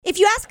If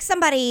you ask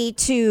somebody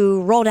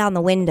to roll down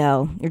the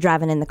window, you're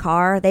driving in the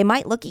car, they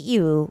might look at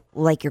you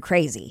like you're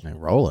crazy.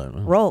 Roll it.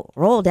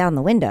 Roll down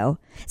the window.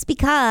 It's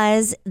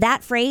because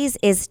that phrase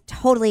is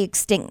totally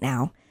extinct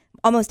now.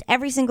 Almost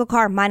every single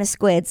car, minus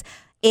Squid's,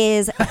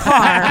 is a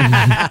car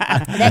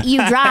that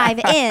you drive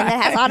in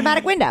that has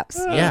automatic windows.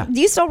 Yeah.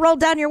 Do you still roll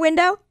down your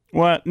window?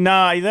 What?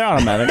 No, they're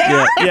automatic.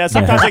 Yeah,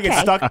 sometimes they get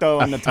stuck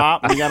though on the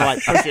top. And you gotta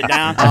like push it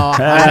down. I've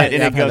had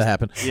that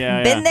happen.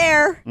 Yeah, Been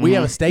there. We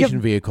have a station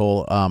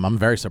vehicle. I'm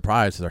very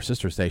surprised at our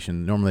sister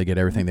station. Normally they get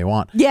everything they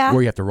want. Yeah.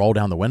 Where you have to roll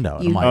down the window.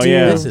 And I'm like, do.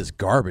 this is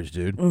garbage,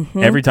 dude.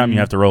 Every time you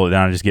have to roll it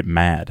down, I just get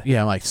mad.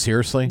 Yeah, I'm like,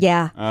 seriously?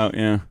 Yeah. Oh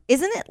yeah.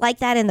 Isn't it like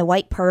that in the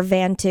white perv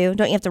van too?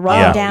 Don't you have to roll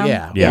Yeah. it down?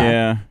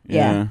 Yeah.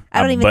 Yeah.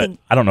 I don't even but think.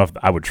 I don't know if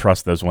I would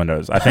trust those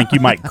windows. I think you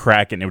might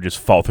crack it and it would just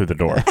fall through the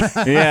door.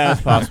 Yeah,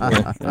 it's possible.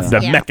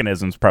 The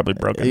mechanism's probably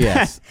broken.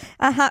 Yes.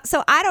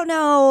 So I don't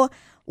know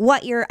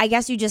what I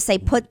guess you just say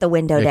put the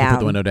window Yeah, you can down. put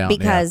the window down,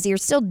 because you're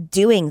still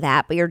doing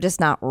that, but you're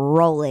just not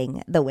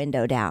rolling the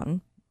window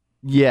down.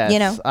 Yes. You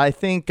know? I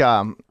think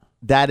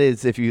that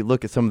is, if you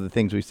look at some of the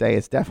things we say,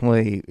 it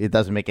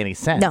doesn't make any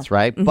sense, No.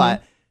 right?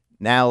 But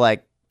now,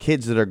 like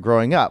kids that are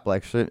growing up,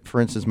 like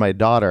for instance, my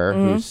daughter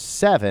who's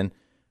 7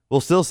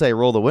 will still say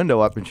roll the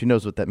window up, and she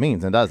knows what that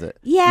means and does it.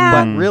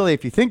 Yeah. But really,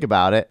 if you think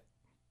about it,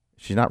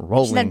 she's not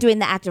rolling. She's not doing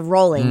the act of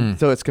rolling.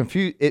 So it's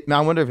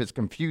I wonder if it's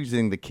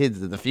confusing the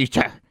kids of the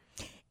future.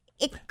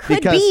 It could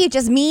Because- be. It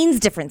just means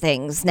different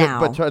things now.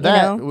 But to you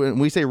that, know? when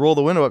we say roll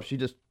the window up, she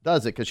just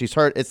does it because she's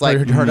heard. It's like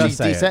Heard us she's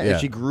say it, decent. yeah.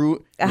 She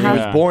grew. She Uh-huh.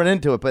 was born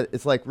into it. But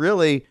it's like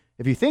really,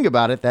 if you think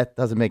about it, that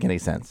doesn't make any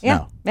sense. Yeah.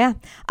 No. Yeah.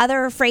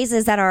 Other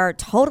phrases that are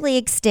totally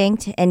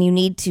extinct and you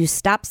need to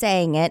stop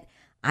saying it.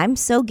 I'm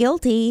so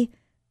guilty.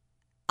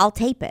 I'll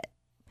tape it.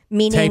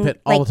 Meaning, Tape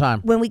it all like, the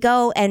time. when we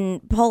go and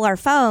pull our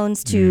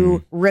phones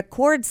to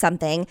record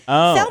something,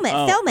 film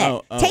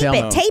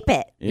it, tape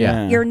it.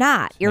 Yeah. You're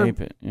not. You're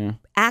Tape it. Yeah.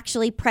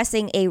 actually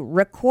pressing a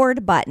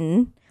record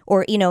button,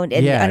 or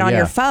and on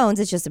your phones,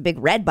 it's just a big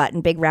red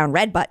button, big round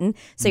red button.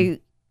 So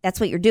that's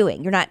what you're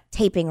doing. You're not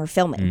taping or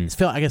filming. It's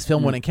I guess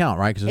film wouldn't count,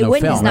 right? Because there's It no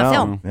wouldn't. film. It's not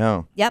film.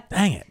 No. Yep.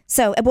 Dang it.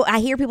 So I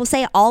hear people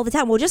say it all the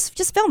time. Well, just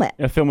film it.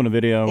 Yeah, filming a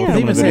video. Yeah, We're They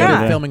filming even a say video they're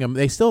today. filming them.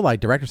 They still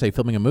like directors say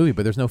filming a movie,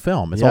 but there's no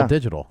film. It's Yeah. all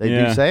digital. They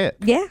Yeah. do say it.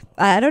 Yeah.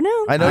 I don't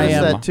know. I noticed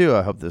am- that too.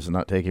 I hope this is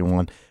not taking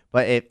one,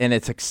 but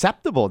it's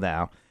acceptable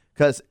now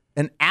because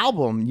an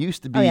album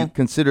used to be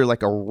considered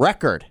like a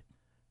record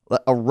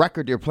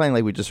you're playing,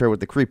 like we just heard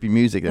with the creepy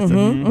music.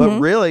 But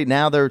really,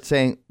 now they're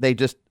saying they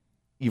just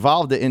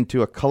evolved it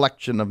into a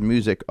collection of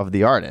music of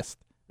the artist.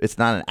 It's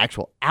not an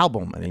actual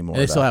album anymore.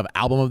 And they still have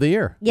album of the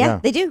year. Yeah,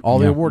 they do. All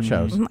the award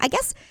shows. I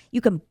guess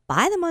you can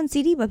buy them on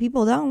CD, but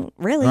people don't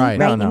really Right. right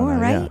No, anymore, no,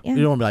 right? yeah.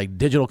 You don't want to be like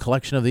digital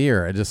collection of the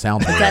year. It just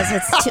sounds It weird. does.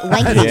 It's too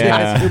lengthy.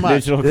 Yeah. Too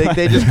much. Digital.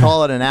 they just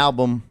call it an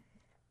album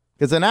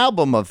because an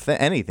album of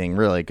anything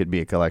really could be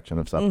a collection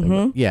of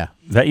something. Yeah.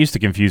 That used to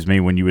confuse me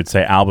when you would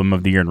say album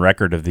of the year and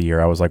record of the year.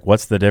 I was like,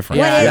 what's the difference?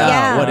 What is-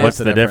 yeah. What is What's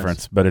the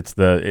difference? But it's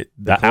the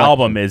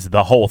album is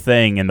the whole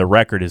thing, and the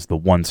record is the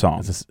one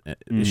song.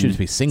 It should just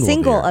be single.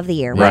 Single of the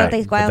year. of the year. Why Right.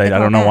 don't they? Why But don't they I call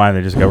don't it know that? why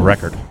they just go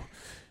record.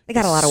 They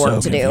got a lot of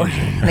work to do.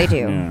 They do.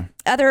 Yeah.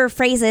 Other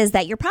phrases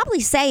that you're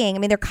probably saying, I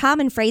mean, they're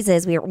common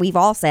phrases we've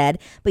all said,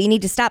 but you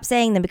need to stop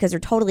saying them because they're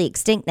totally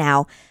extinct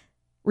now.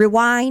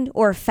 Rewind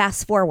or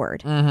fast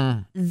forward.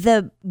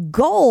 The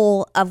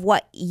goal of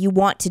what you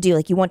want to do,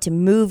 like you want to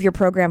move your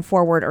program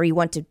forward or you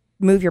want to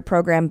move your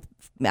program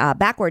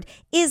backward,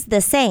 is the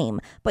same,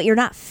 but you're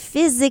not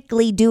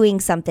physically doing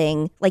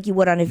something like you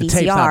would on a The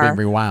tape's not being VCR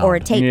rewound. or a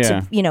tape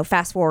Yeah. to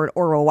fast forward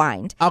or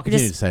rewind. I'll You're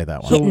continue just to say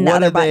that one. hitting the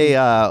What other are they?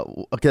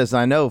 button. Because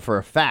I know for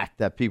a fact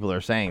that people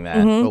are saying that.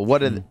 But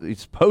what are they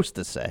supposed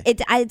to say?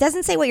 It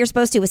doesn't say what you're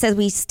supposed to. It says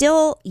we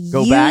still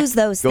Go use back?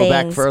 those Go things.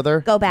 back further?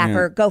 Go back Yeah.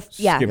 or go.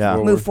 Yeah, Skip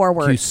move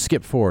forward. You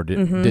skip forward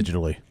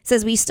digitally. It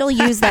says we still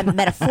use them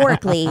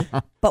metaphorically,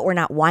 but we're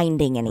not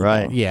winding anything.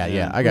 Right.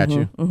 Yeah. I got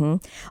you.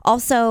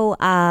 Also,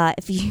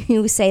 if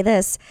you say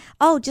this,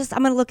 I'm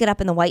going to look it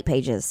up in the white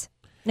pages.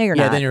 No, you're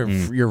Yeah, not. then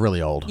you're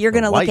really old. You're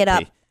going to look White it up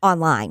page.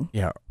 online.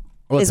 Yeah.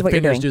 Well, Is the what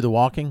you're fingers doing. do the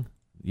walking.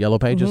 Yellow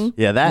pages.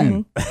 Yeah,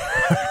 that.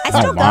 I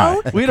still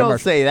go. We don't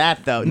say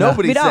that though.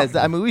 Nobody We don't. says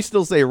that. I mean, we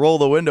still say roll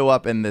the window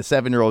up, and the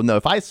 7-year-old. No,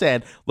 if I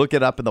said look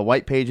it up in the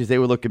white pages, they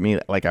would look at me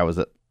like I was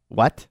a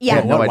what? Yeah.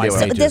 They had no What idea white what I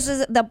So pages? this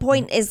is the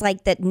point is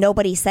like that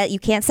nobody said you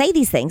can't say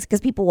these things because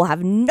people will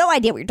have no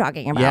idea what you're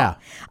talking about.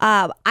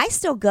 Yeah. I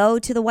still go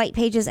to the white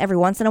pages every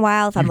once in a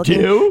while if I'm looking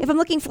do? if I'm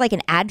looking for like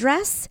an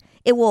address.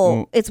 It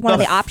will. It's one of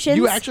the options.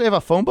 You actually have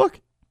a phone book?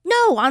 No,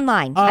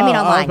 online. Oh, I mean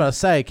I was online. about to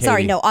say,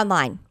 Sorry, Katie. no,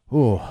 online.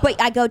 Ooh. But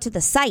I go to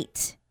the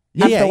site.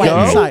 Yeah, of yeah, the white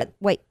yeah, page. site.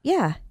 Wait,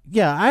 yeah.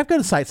 Yeah, I've got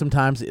a site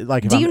sometimes.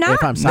 Like, if Do I'm, you not?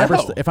 If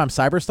I'm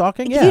cyber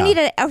stalking, If yeah.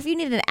 you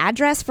need an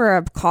address for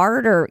a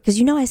card or because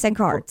I send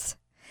cards.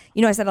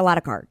 I send a lot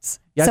of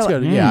cards. Yeah,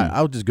 So,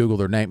 I'll just Google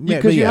their name.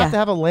 Because But you yeah. have to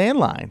have a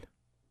landline.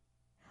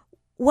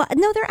 Well,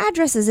 no, their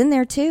address is in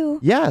there too.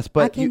 Yes,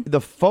 but can-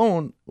 the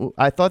phone.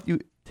 I thought you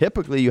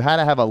typically you had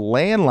to have a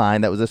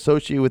landline that was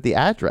associated with the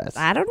address.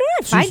 I don't know.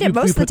 I So find you it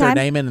most of the put their time.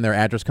 name in and their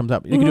address comes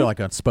up. You can do it like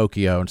on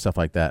Spokio and stuff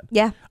like that.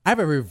 Yeah. I have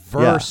a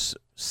reverse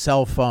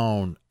cell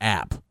phone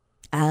app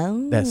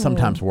Oh. that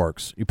sometimes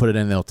works. You put it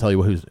in, they'll tell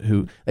you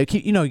who. They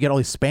keep, you get all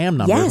these spam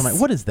numbers. Yes. I'm like,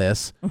 what is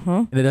this?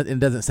 And it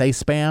doesn't say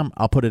spam.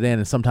 I'll put it in,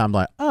 and sometimes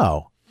like,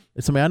 oh,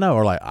 it's somebody I know,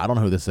 or like, I don't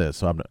know who this is,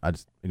 so I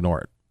just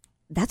ignore it.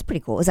 That's pretty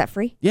cool. Is that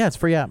free? Yeah, it's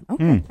free app.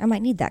 Okay. I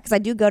might need that because I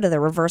do go to the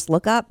reverse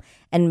lookup,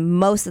 and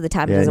most of the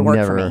time it doesn't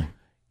work for me.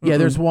 Yeah,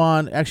 there's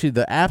one. Actually,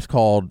 the app's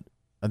called,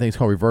 I think it's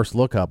called Reverse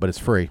Lookup, but it's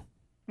free.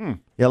 Yeah,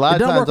 a lot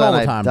It of doesn't times work all when the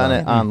I've time, done though.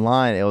 it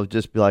online, it'll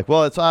just be like,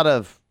 well, it's out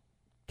of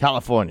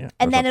California.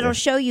 And or then it'll something.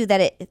 show you that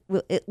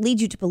it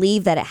leads you to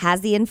believe that it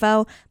has the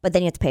info, but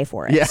then you have to pay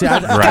for it. Yeah. See, I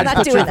I'm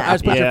not doing I that.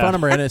 just put your Yeah. phone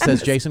number in, and it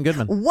says Jason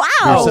Goodman. Wow.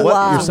 Your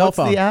What's cell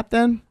phone. the app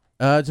then?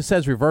 It just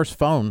says Reverse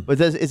Phone.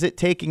 But is it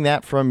taking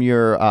that from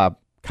your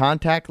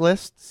contact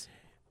lists?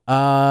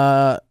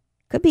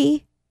 Could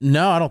be.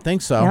 No, I don't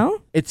think so.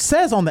 No? It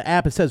says on the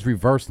app, it says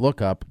Reverse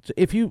Lookup.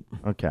 If you,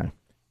 Okay.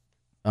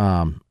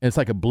 it's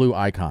like a blue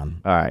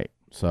icon. All right.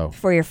 So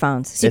For your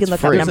phones. So you It's can look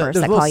free. up there's a numbers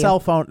that little call you. cell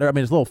phone. I mean,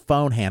 there's a little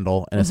phone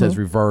handle, and it says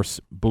Reverse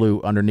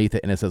blue underneath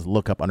it, and it says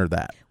Lookup under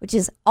that. Which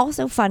is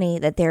also funny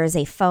that there is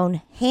a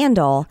phone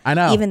handle. I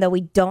know. Even though we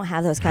don't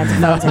have those kinds of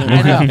phones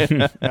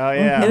anymore. Oh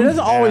yeah. And it doesn't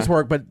always Yeah.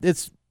 work, but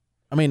it's.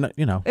 I mean,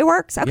 It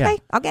works. Okay. Yeah.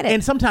 I'll get it.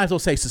 And sometimes it'll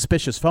say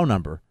suspicious phone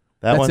number.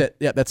 That That's one? it.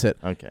 Yeah, that's it.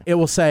 Okay. It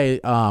will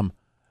say,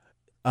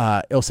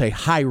 it'll say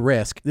high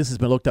risk. This has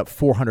been looked up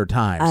 400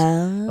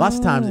 times. Lots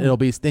of times it'll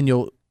be then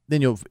you'll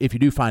if you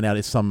do find out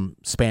it's some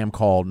spam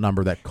call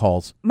number that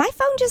calls. My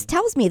phone just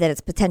tells me that it's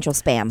potential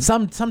spam.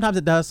 Sometimes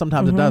it does,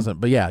 sometimes it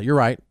doesn't. But yeah, you're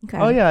right. Okay.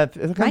 Oh yeah, if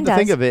I come Mine to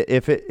think does. of it,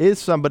 if it is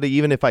somebody,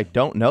 even if I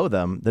don't know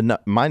them, the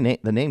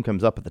name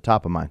comes up at the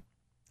top of mine,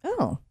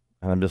 Oh,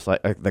 and I'm just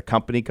like the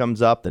company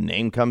comes up, the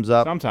name comes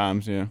up.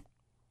 Sometimes, yeah.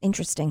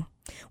 interesting.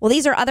 Well,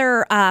 these are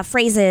other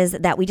phrases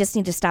that we just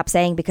need to stop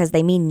saying because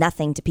they mean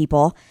nothing to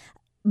people.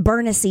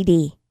 Burn a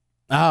CD.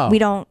 Oh. We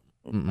don't.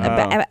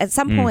 At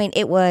some point,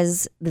 it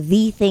was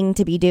the thing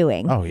to be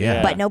doing. Oh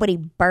yeah. But nobody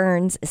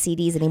burns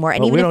CDs anymore.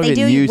 And Well, we even if don't they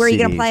do, even use where are you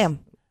going to CDs. play them?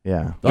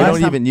 Yeah, The we last don't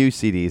time- even use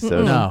CDs.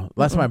 So No.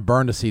 Last time I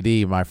burned a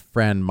CD, my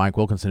friend Mike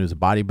Wilkinson, who's a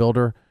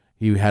bodybuilder,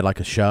 he had like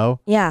a show.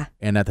 Yeah.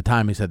 And at the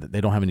time, he said that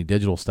they don't have any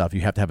digital stuff.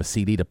 You have to have a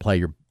CD to play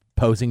your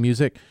posing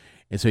music.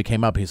 And so he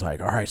came up. He's like,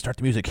 "All right, start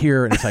the music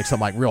here," and it's like some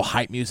like real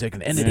hype music,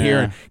 and end it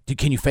here. And,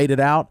 can you fade it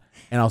out?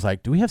 And I was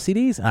like, "Do we have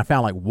CDs?" And I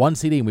found like one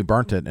CD, and we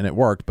burnt it, and it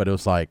worked. But it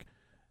was like,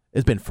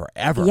 it's been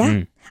forever.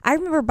 Yeah. I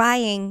remember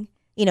buying,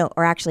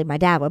 or actually my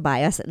dad would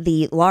buy us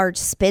the large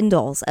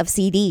spindles of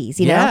CDs,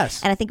 you know?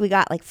 Yes. And I think we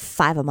got like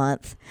 5 a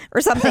month or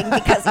something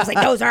because he was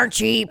like, those aren't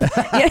cheap.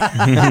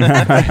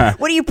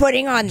 What are you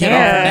putting on Get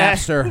there? off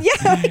Napster.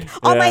 Yeah, like,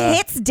 all my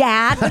hits,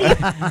 Dad. What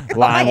are you,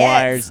 Lime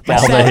wires. My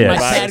All the sad, my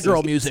hits. sad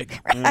girl music.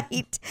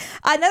 right.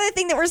 Another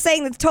thing that we're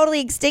saying that's totally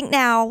extinct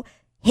now,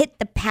 hit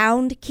the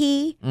pound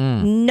key.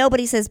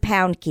 Nobody says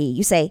pound key.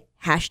 You say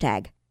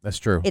hashtag. That's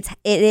true. It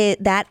is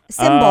that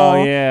symbol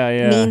Oh,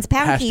 yeah. means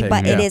pound key, Hashtag,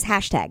 but it yeah. is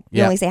hashtag. You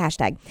Yeah. only say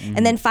hashtag.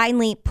 And then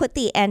finally, put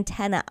the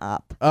antenna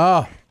up.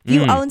 Oh, If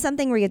you own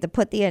something where you have to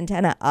put the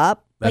antenna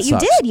up, That but you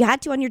sucks. did. You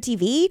had to on your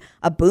TV,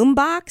 a boom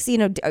box,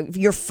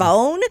 your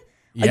phone,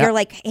 Yeah. your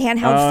like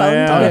handheld Oh, phone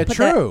yeah. to oh yeah, put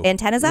true. the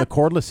antennas up. The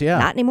cordless, yeah.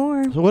 Not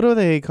anymore. So what do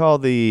they call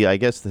the? I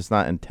guess it's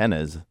not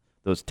antennas.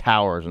 Those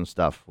towers and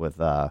stuff with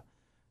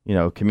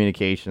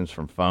communications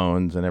from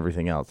phones and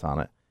everything else on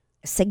it.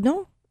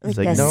 Signal? Like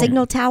Signal? a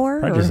signal tower?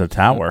 Probably or- just a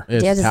tower.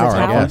 It's Yeah, just a tower,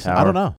 I tower. guess. I don't know.